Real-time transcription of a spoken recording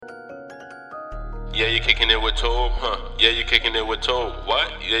Yeah, you're kicking it with Tobe, huh? Yeah, you're kicking it with Tobe.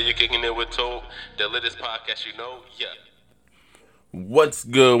 What? Yeah, you're kicking it with Tobe. The latest podcast, Yeah. What's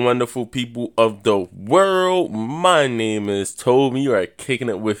good, wonderful people of the world? My name is Tobe. You are kicking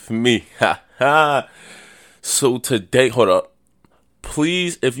it with me. Ha ha. So today, hold up.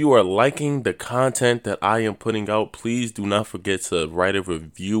 Please, if you are liking the content that I am putting out, please do not forget to write a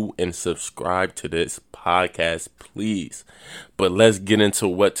review and subscribe to this podcast, please. But let's get into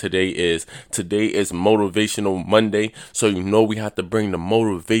what today is. Today is Motivational Monday, so you know we have to bring the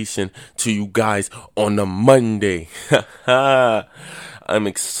motivation to you guys on the Monday. I'm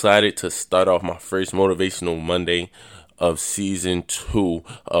excited to start off my first Motivational Monday of season 2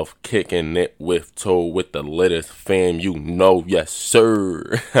 of Kicking It with Toe with the latest fam, yes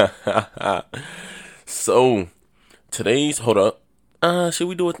sir. So today's, hold up, should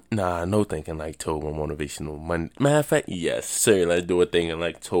we do it? Nah, no thinking like Toe on Motivational Monday. Matter of fact, yes sir, let's do a thinking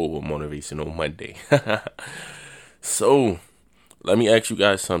like Toe on Motivational Monday. So let me ask you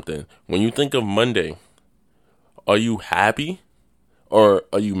guys something. When you think of Monday, are you happy or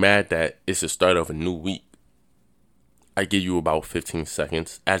are you mad that it's the start of a new week? I give you about 15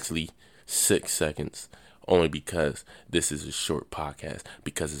 seconds, actually 6 seconds, only because this is a short podcast,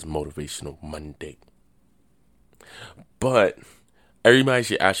 because it's Motivational Monday. But everybody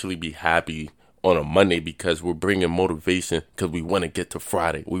should actually be happy on a Monday because we're bringing motivation because we want to get to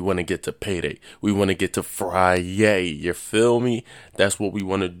Friday. We want to get to payday. We want to get to Friday. You feel me? That's what we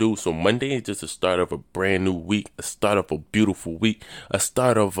want to do. So Monday is just the start of a brand new week, a start of a beautiful week, a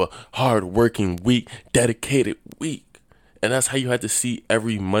start of a hard-working week, dedicated week. And that's how you have to see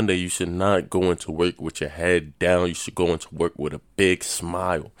every Monday. You should not go into work with your head down. You should go into work with a big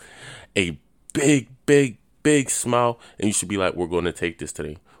smile. A big smile. And you should be like, we're going to take this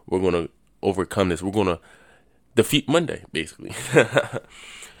today. We're going to overcome this. We're going to defeat Monday, basically.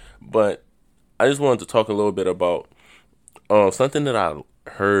 But I just wanted to talk a little bit about something that I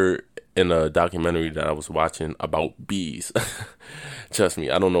heard in a documentary that I was watching about bees. Trust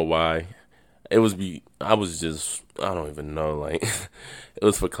me, I don't know why. I don't even know, like, it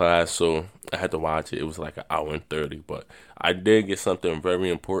was for class, so I had to watch it. It was like an hour and 30, but I did get something very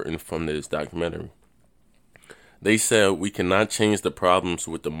important from this documentary. They said we cannot change the problems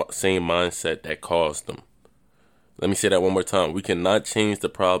with the same mindset that caused them. Let me say that one more time. We cannot change the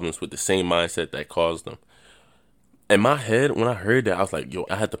problems with the same mindset that caused them. In my head, when I heard that, I was like,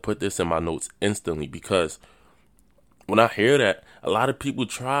 I had to put this in my notes instantly, because when I hear that, a lot of people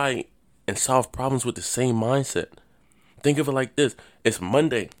try and solve problems with the same mindset. Think of it like this. It's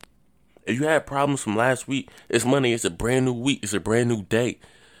Monday. If you had problems from last week, it's Monday. It's a brand new week. It's a brand new day.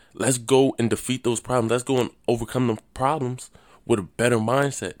 Let's go and defeat those problems. Let's go and overcome the problems with a better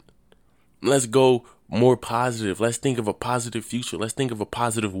mindset. Let's go more positive. Let's think of a positive future. Let's think of a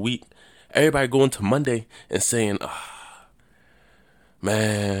positive week. Everybody going to Monday and saying,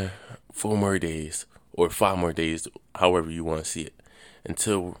 man, 4 more days or 5 more days, however you want to see it,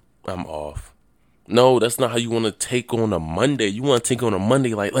 until I'm off. No, that's not how you want to take on a Monday. You want to take on a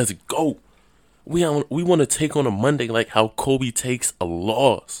Monday like, let's go. We want to take on a Monday like how Kobe takes a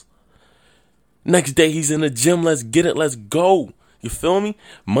loss. Next day he's in the gym. Let's get it. Let's go. You feel me?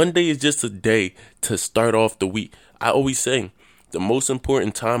 Monday is just a day to start off the week. I always say the most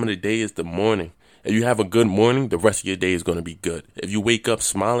important time of the day is the morning. If you have a good morning, the rest of your day is going to be good. If you wake up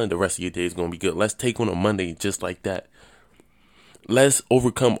smiling, the rest of your day is going to be good. Let's take on a Monday just like that. Let's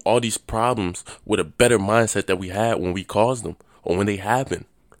overcome all these problems with a better mindset that we had when we caused them or when they happen.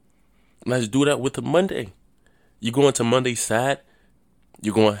 Let's do that with a Monday. You're going to Monday sad,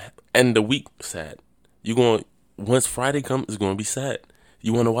 you're going to end the week sad. Once Friday comes, it's going to be sad.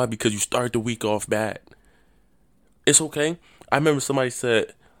 You want to know why? Because you start the week off bad. It's okay. I remember somebody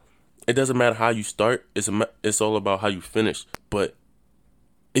said, it doesn't matter how you start. It's all about how you finish. But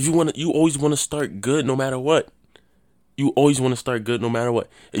if you always want to start good no matter what. You always want to start good no matter what.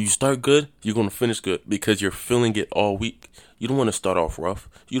 If you start good, you're going to finish good because you're feeling it all week. You don't want to start off rough.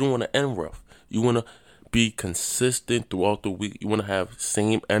 You don't want to end rough. You want to be consistent throughout the week. You want to have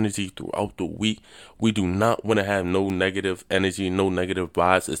same energy throughout the week. We do not want to have no negative energy, no negative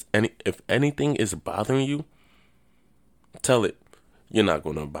vibes. If anything is bothering you, tell it. You're not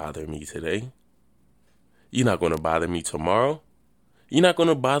going to bother me today. You're not going to bother me tomorrow. You're not going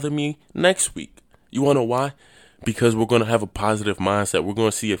to bother me next week. You want to know why? Because we're going to have a positive mindset. We're going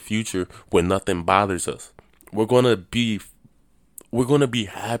to see a future where nothing bothers us. We're going to be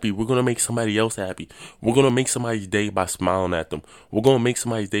happy. We're going to make somebody else happy. We're going to make somebody's day by smiling at them. We're going to make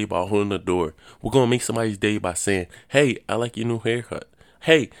somebody's day by holding the door. We're going to make somebody's day by saying, hey, I like your new haircut.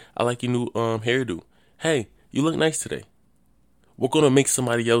 Hey, I like your new hairdo. Hey, you look nice today. We're going to make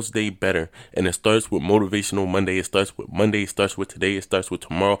somebody else's day better. And it starts with Motivational Monday. It starts with Monday. It starts with today. It starts with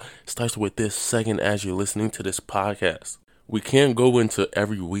tomorrow. It starts with this second as you're listening to this podcast. We can't go into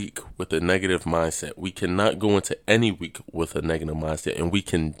every week with a negative mindset. We cannot go into any week with a negative mindset. And we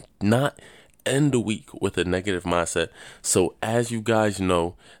cannot end the week with a negative mindset. So as you guys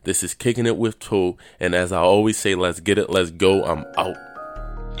know, this is Kicking It with Toe. And as I always say, let's get it. Let's go. I'm out.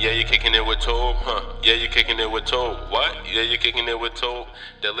 Yeah, you're kicking it with Toe, huh? Yeah, you're kicking it with Toe. What? Yeah, you're kicking it with Toe.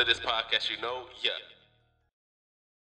 The latest podcast, you know? Yeah.